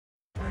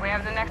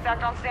have the next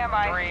act on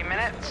standby. 3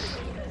 minutes.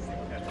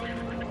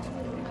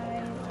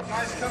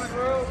 Guys coming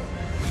through.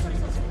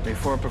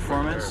 Before a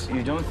performance,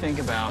 you don't think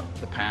about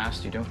the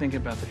past, you don't think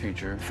about the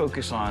future.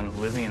 Focus on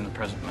living in the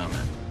present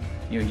moment.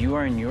 You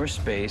are in your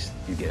space,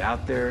 you get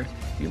out there,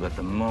 you let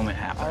the moment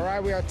happen. All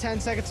right, we are 10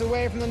 seconds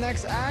away from the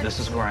next act. This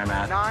is where I'm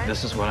at. 9,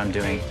 this is what I'm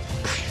doing. 8,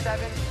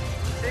 7,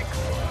 6,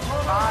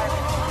 5.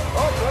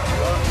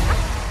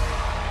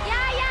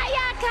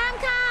 Yeah,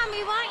 come,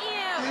 we want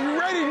you. He's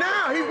ready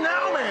now. He's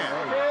Nowman.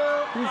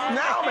 He's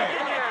Nowman.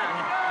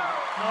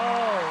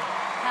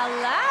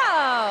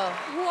 Hello,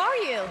 who are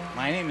you?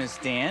 My name is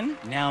Dan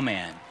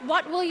Nowman.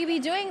 What will you be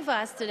doing for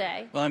us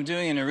today? Well, I'm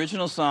doing an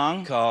original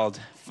song called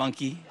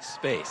Funky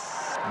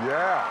Space.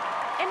 Yeah.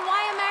 And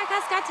why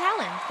America's Got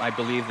Talent? I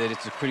believe that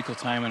it's a critical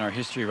time in our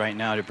history right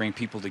now to bring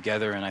people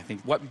together, and I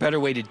think what better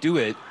way to do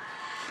it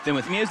than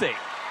with music?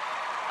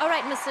 All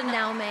right, Mr.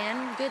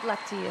 Nowman, good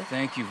luck to you.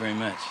 Thank you very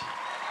much.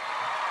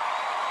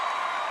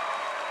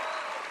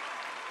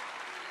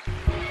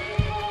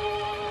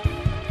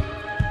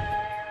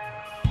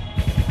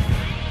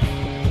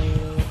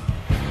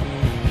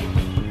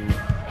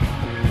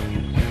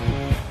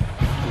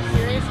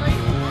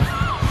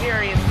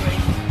 Seriously.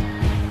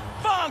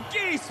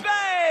 Funky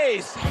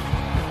Space!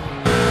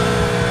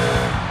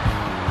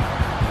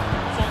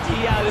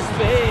 Funky outer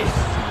space.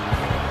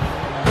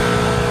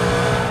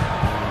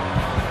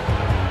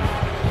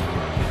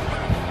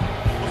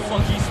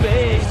 Funky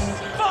space.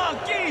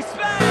 Funky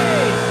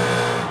space!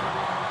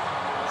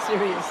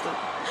 Seriously.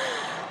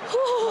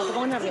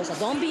 Don't be nervous.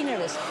 Don't be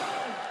nervous.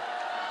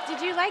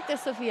 Did you like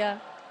this, Sophia?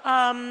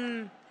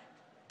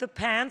 The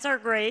pants are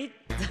great,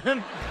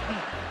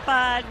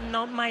 but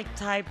not my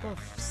type of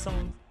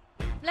song.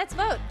 Let's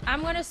vote.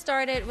 I'm gonna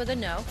start it with a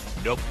no.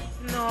 Nope.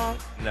 No.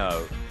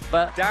 No.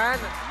 But Dan,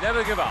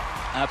 never give up.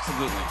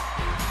 absolutely.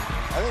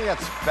 I think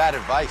that's bad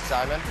advice,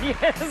 Simon.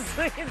 Yes,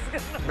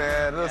 it's gonna...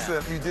 Man,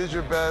 listen, you did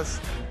your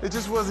best. It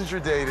just wasn't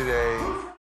your day today.